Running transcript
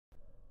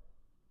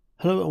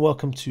Hello and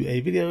welcome to a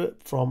video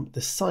from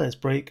the science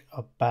break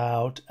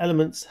about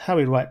elements, how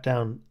we write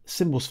down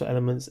symbols for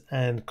elements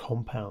and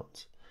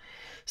compounds.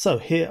 So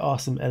here are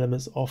some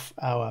elements of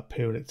our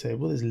periodic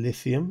table. There's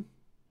lithium,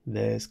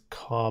 there's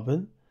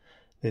carbon,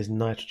 there's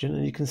nitrogen,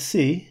 and you can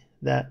see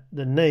that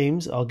the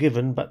names are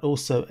given, but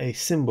also a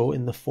symbol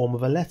in the form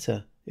of a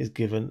letter is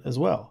given as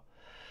well.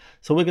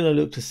 So we're going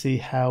to look to see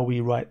how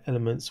we write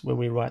elements when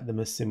we write them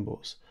as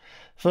symbols.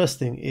 First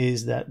thing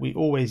is that we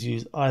always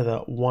use either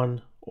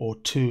one or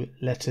two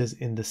letters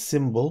in the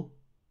symbol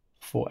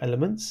for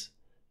elements.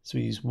 So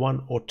we use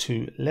one or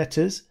two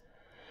letters,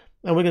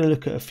 and we're going to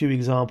look at a few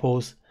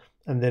examples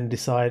and then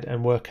decide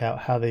and work out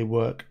how they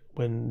work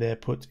when they're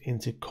put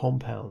into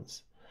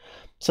compounds.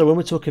 So when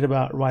we're talking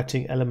about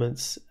writing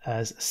elements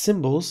as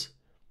symbols,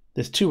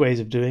 there's two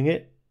ways of doing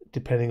it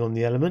depending on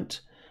the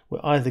element.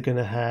 We're either going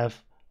to have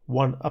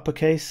one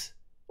uppercase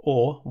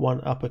or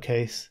one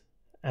uppercase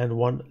and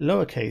one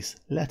lowercase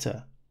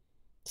letter.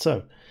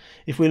 So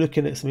if we're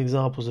looking at some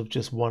examples of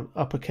just one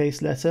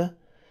uppercase letter,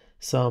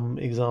 some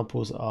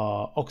examples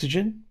are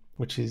oxygen,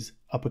 which is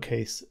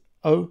uppercase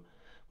O.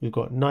 We've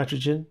got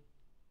nitrogen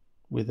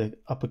with an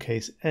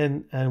uppercase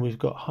N, and we've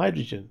got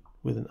hydrogen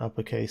with an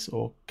uppercase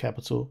or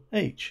capital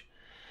H.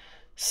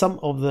 Some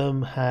of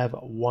them have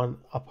one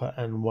upper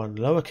and one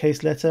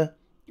lowercase letter,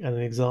 and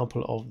an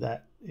example of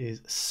that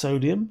is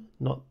sodium.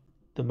 Not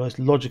the most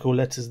logical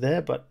letters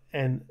there, but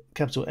N,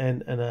 capital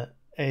N, and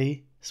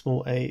a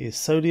small a is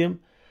sodium.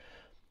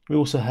 We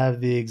also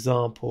have the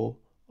example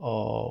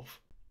of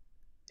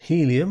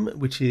helium,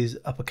 which is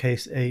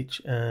uppercase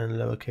H and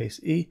lowercase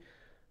e.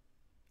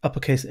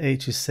 Uppercase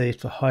H is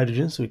saved for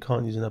hydrogen, so we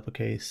can't use an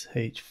uppercase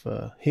H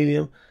for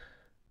helium.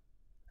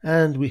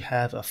 And we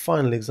have a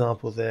final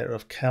example there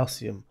of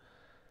calcium,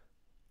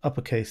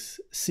 uppercase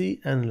C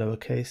and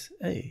lowercase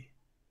a.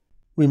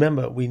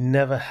 Remember, we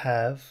never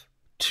have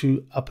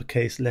two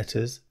uppercase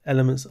letters.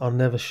 Elements are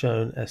never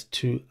shown as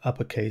two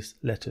uppercase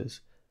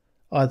letters,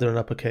 either an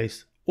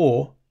uppercase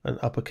or an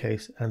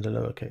uppercase and a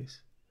lowercase.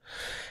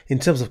 In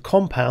terms of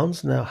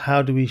compounds, now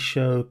how do we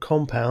show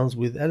compounds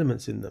with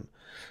elements in them?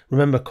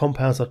 Remember,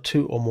 compounds are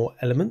two or more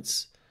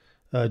elements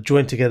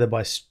joined together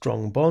by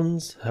strong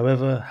bonds.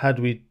 However, how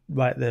do we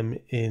write them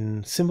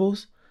in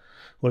symbols?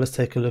 Well, let's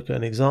take a look at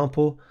an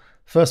example.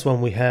 First one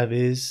we have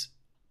is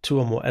two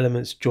or more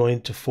elements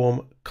joined to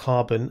form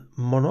carbon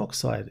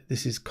monoxide.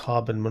 This is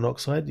carbon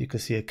monoxide. You can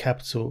see a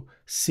capital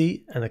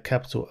C and a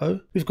capital O.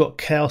 We've got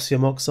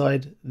calcium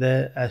oxide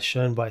there as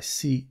shown by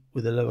C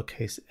with a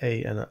lowercase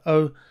a and an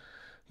O.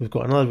 We've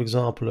got another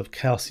example of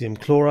calcium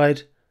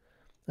chloride,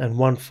 and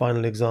one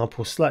final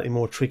example, slightly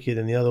more tricky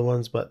than the other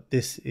ones, but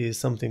this is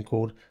something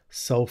called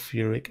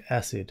sulfuric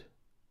acid.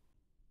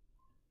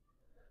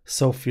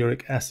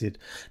 Sulfuric acid.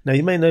 Now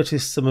you may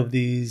notice some of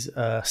these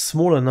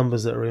smaller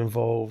numbers that are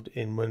involved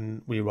in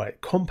when we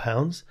write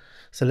compounds.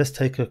 So let's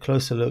take a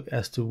closer look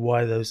as to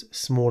why those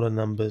smaller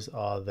numbers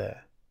are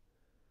there.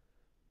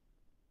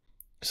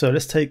 So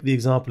let's take the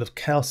example of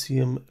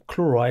calcium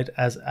chloride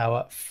as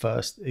our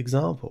first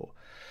example.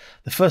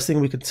 The first thing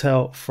we can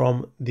tell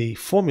from the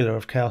formula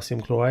of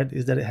calcium chloride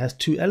is that it has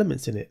two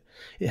elements in it.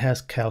 It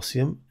has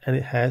calcium and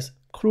it has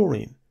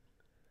chlorine.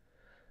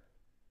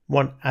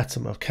 One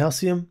atom of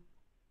calcium.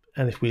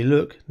 And if we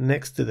look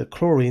next to the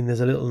chlorine, there's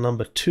a little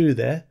number 2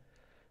 there.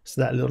 So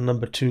that little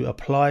number 2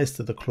 applies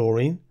to the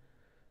chlorine.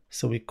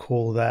 So we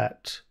call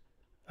that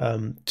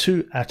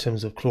 2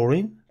 atoms of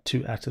chlorine,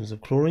 2 atoms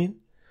of chlorine.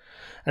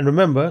 And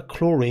remember,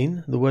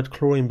 chlorine, the word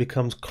chlorine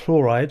becomes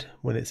chloride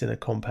when it's in a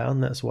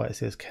compound. That's why it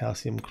says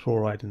calcium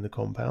chloride in the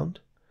compound.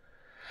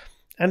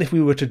 And if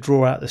we were to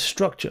draw out the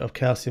structure of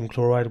calcium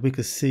chloride, we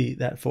could see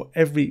that for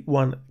every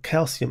one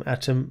calcium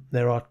atom,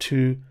 there are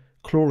 2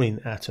 chlorine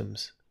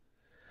atoms.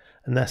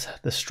 And that's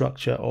the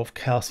structure of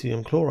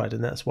calcium chloride,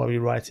 and that's why we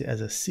write it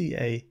as a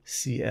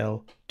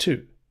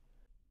CaCl2.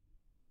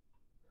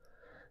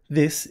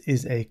 This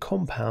is a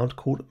compound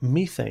called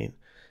methane,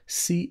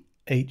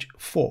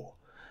 Ch4.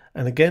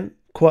 And again,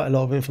 quite a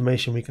lot of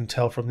information we can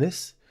tell from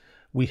this.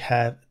 We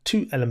have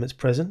 2 elements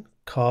present,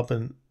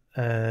 carbon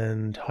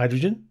and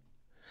hydrogen.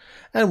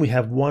 And we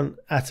have 1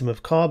 atom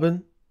of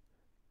carbon.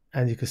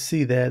 And you can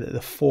see there that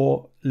the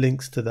 4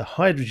 links to the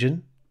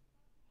hydrogen.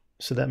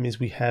 So that means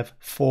we have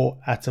 4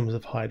 atoms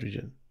of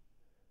hydrogen.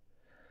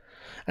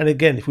 And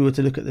again, if we were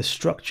to look at the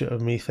structure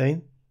of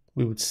methane,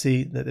 we would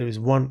see that there is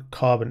 1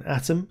 carbon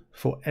atom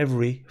for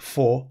every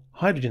 4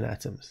 hydrogen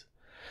atoms.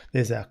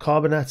 There's our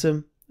carbon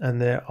atom,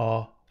 and there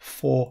are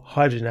 4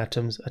 hydrogen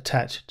atoms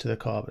attached to the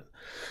carbon.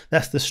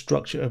 That's the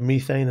structure of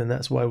methane, and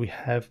that's why we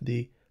have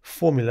the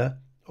formula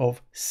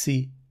of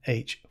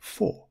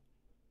CH4.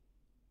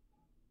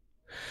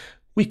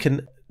 We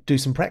can do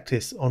some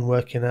practice on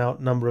working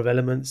out number of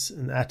elements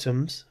and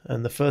atoms,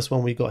 and the first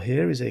one we got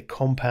here is a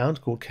compound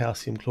called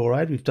calcium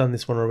chloride. We've done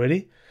this one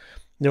already.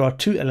 There are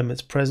 2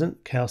 elements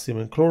present, calcium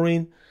and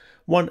chlorine,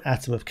 1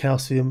 atom of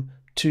calcium,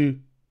 2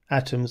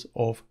 atoms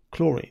of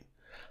chlorine.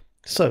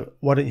 So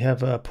why don't you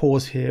have a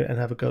pause here and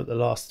have a go at the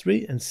last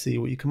 3 and see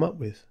what you come up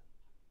with.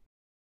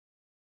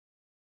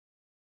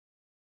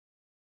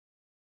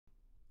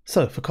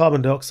 So for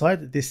carbon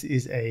dioxide, this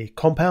is a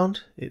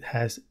compound. It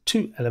has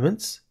two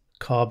elements,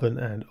 carbon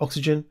and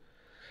oxygen,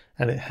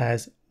 and it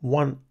has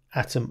one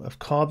atom of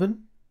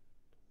carbon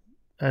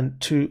and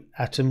two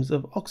atoms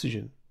of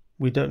oxygen.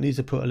 We don't need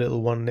to put a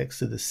little one next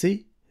to the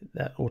C.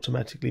 That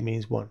automatically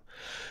means one.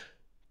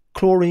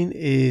 Chlorine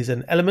is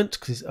an element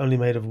because it's only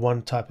made of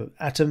one type of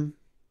atom.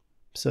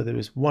 So there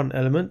is one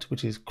element,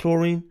 which is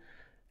chlorine.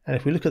 And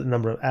if we look at the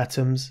number of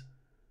atoms,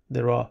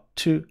 there are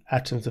two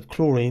atoms of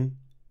chlorine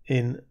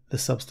in the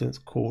substance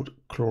called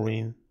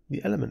chlorine,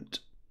 the element.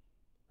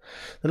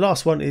 The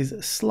last one is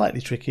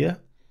slightly trickier.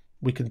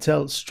 We can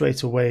tell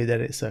straight away that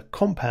it's a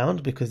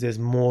compound because there's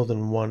more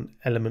than one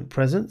element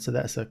present. So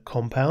that's a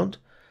compound.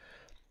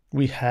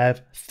 We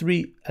have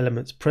three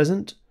elements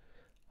present: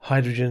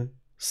 hydrogen,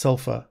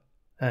 sulfur,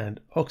 and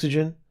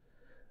oxygen.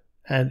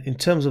 And in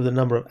terms of the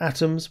number of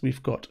atoms,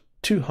 we've got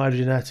two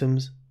hydrogen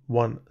atoms,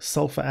 one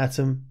sulfur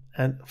atom,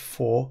 and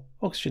four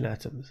oxygen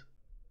atoms.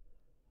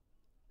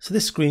 So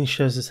this screen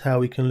shows us how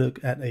we can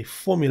look at a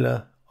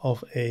formula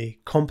of a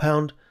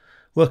compound,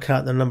 work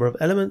out the number of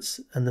elements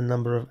and the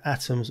number of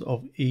atoms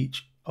of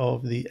each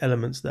of the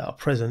elements that are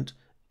present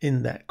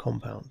in that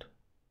compound.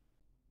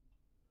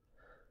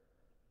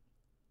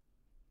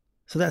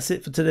 So that's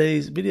it for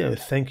today's video.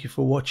 Thank you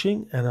for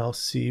watching, and I'll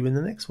see you in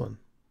the next one.